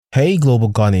Hey global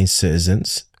Ghanaian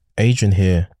citizens, Adrian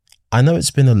here. I know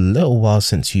it's been a little while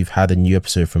since you've had a new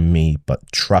episode from me, but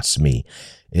trust me,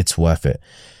 it's worth it.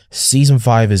 Season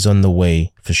 5 is on the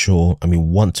way for sure, and we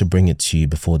want to bring it to you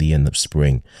before the end of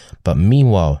spring. But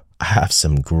meanwhile, I have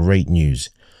some great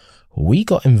news. We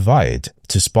got invited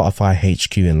to Spotify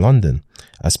HQ in London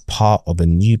as part of a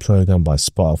new program by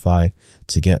Spotify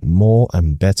to get more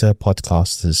and better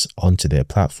podcasters onto their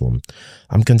platform.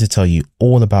 I'm going to tell you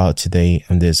all about it today,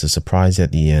 and there's a surprise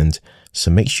at the end, so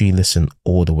make sure you listen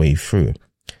all the way through.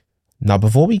 Now,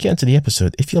 before we get into the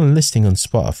episode, if you're listening on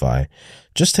Spotify,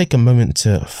 just take a moment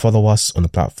to follow us on the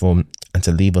platform and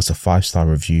to leave us a 5-star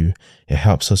review. It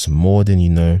helps us more than you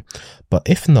know. But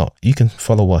if not, you can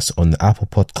follow us on the Apple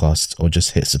Podcasts or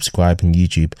just hit subscribe on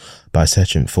YouTube by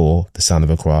searching for The Sound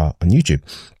of Accra on YouTube.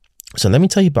 So let me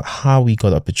tell you about how we got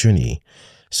the opportunity.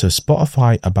 So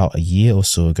Spotify, about a year or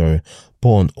so ago,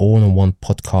 bought an all-in-one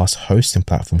podcast hosting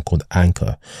platform called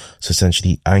Anchor. So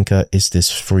essentially, Anchor is this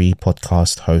free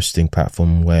podcast hosting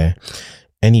platform where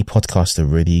any podcaster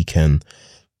really can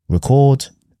record,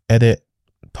 edit,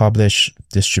 publish,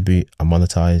 distribute, and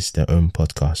monetize their own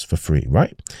podcast for free,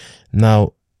 right?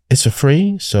 Now, it's for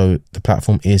free, so the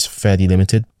platform is fairly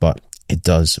limited, but it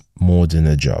does more than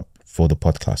a job for the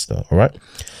podcaster, all right?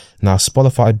 Now,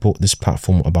 Spotify bought this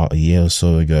platform about a year or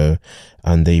so ago,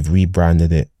 and they've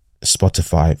rebranded it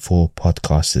Spotify for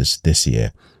podcasters this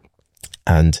year.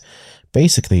 And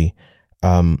basically,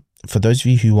 for those of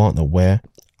you who aren't aware,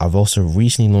 I've also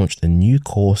recently launched a new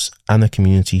course and a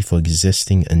community for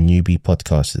existing and newbie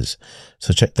podcasters.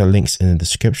 So check the links in the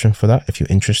description for that if you're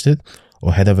interested,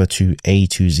 or head over to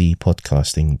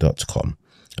a2zpodcasting.com.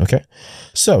 Okay,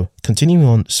 so continuing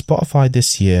on, Spotify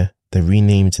this year, they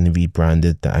renamed and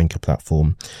rebranded the Anchor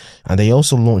platform, and they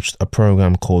also launched a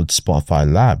program called Spotify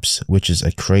Labs, which is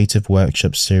a creative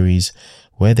workshop series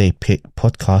where they pick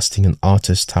podcasting and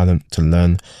artist talent to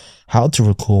learn how to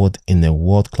record in their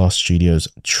world-class studios.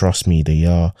 Trust me, they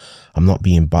are. I'm not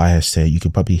being biased here. You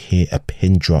could probably hear a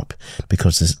pin drop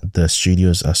because the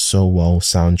studios are so well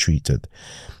sound treated.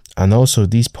 And also,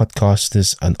 these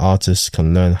podcasters and artists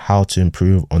can learn how to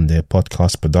improve on their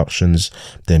podcast productions,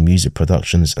 their music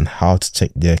productions, and how to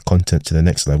take their content to the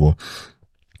next level.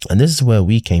 And this is where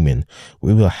we came in.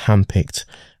 We were handpicked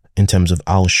in terms of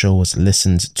our show was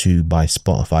listened to by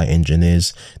Spotify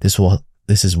engineers. This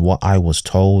is what I was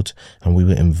told, and we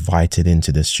were invited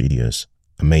into the studios.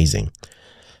 Amazing.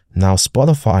 Now,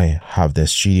 Spotify have their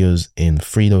studios in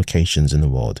 3 locations in the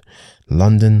world: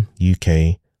 London,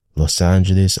 UK, Los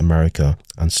Angeles, America,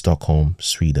 and Stockholm,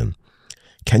 Sweden.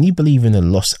 Can you believe in the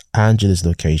Los Angeles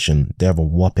location, they have a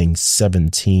whopping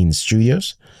 17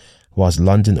 studios, whilst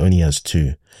London only has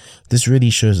 2. This really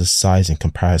shows the size in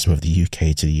comparison of the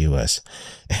UK to the US.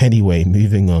 Anyway,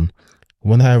 moving on.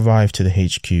 When I arrived to the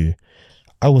HQ,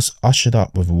 I was ushered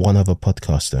up with one other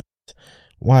podcaster.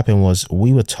 What happened was,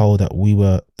 we were told that we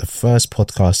were the first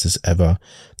podcasters ever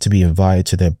to be invited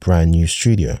to their brand new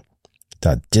studio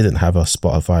that didn't have a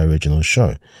Spotify original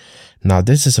show. Now,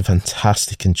 this is a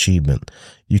fantastic achievement.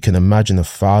 You can imagine the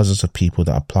thousands of people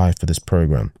that applied for this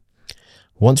program.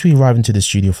 Once we arrived into the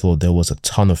studio floor, there was a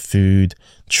ton of food,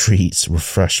 treats,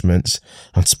 refreshments,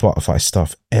 and Spotify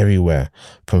stuff everywhere,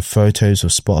 from photos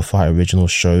of Spotify original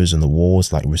shows on the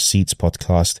walls like Receipts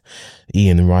Podcast,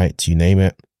 Ian Wright, you name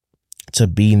it, to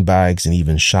bean bags and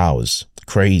even showers.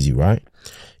 Crazy, right?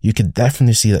 You could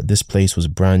definitely see that this place was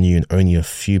brand new and only a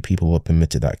few people were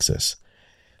permitted access.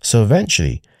 So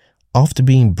eventually, after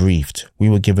being briefed, we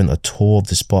were given a tour of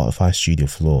the Spotify studio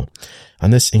floor,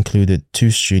 and this included 2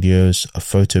 studios, a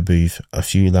photo booth, a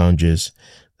few lounges,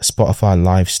 a Spotify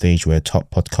live stage where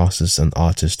top podcasters and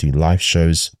artists do live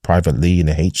shows privately in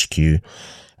the HQ,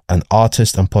 and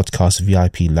artist and podcast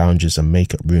VIP lounges and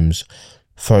makeup rooms,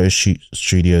 photo shoot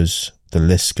studios, the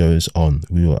list goes on.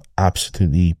 We were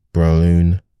absolutely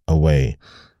blown away.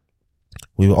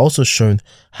 We were also shown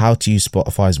how to use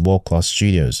Spotify's world-class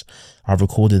studios. I've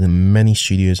recorded in many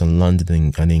studios in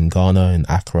London and in Ghana and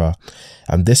Accra,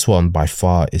 and this one by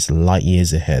far is light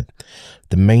years ahead.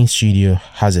 The main studio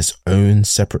has its own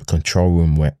separate control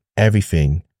room where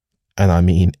everything, and I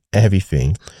mean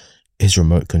everything, is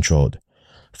remote controlled.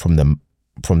 From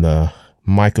the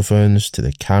microphones to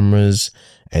the cameras,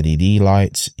 LED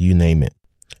lights, you name it.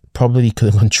 Probably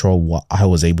couldn't control what I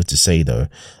was able to say though.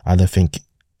 I don't think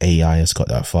AI has got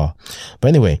that far. But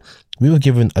anyway, we were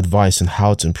given advice on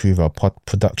how to improve our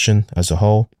production as a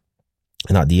whole.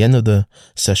 And at the end of the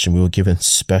session, we were given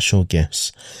special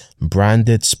gifts,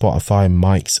 branded Spotify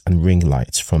mics and ring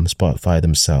lights from Spotify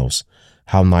themselves.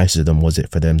 How nice of them was it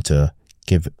for them to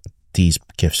give these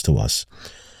gifts to us?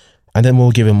 And then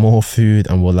we'll give him more food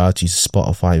and we'll allow you to use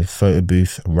Spotify photo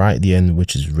booth right at the end,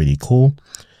 which is really cool.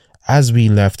 As we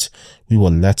left, we were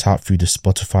let out through the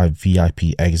Spotify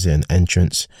VIP exit and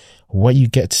entrance, where you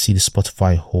get to see the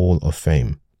Spotify Hall of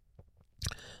Fame.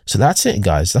 So that's it,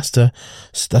 guys.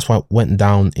 That's what went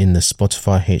down in the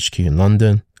Spotify HQ in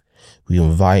London. We were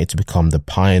invited to become the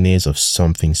pioneers of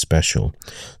something special.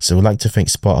 So we'd like to thank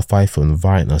Spotify for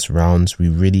inviting us round. We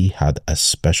really had a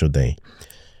special day.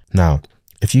 Now,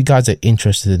 if you guys are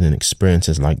interested in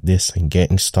experiences like this and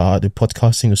getting started with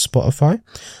podcasting with Spotify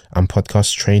and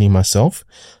podcast training myself,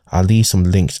 I'll leave some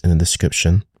links in the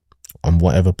description on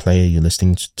whatever player you're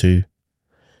listening to.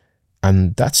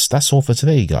 And that's all for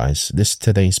today, guys. This is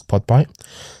today's PodBite.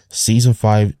 Season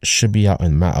 5 should be out in a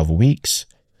matter of weeks.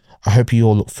 I hope you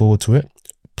all look forward to it.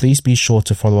 Please be sure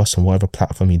to follow us on whatever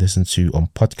platform you listen to on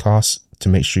podcasts to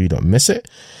make sure you don't miss it.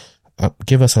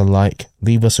 Give us a like,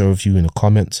 leave us a review in the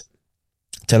comments.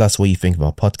 Tell us what you think of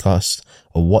our podcast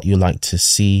or what you like to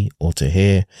see or to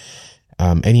hear.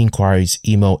 Any inquiries,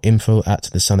 email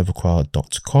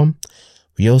info@thesonofacrowd.com.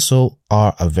 We also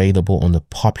are available on the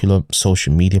popular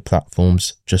social media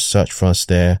platforms. Just search for us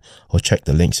there or check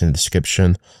the links in the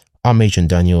description. I'm Adrian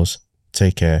Daniels.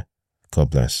 Take care.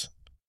 God bless.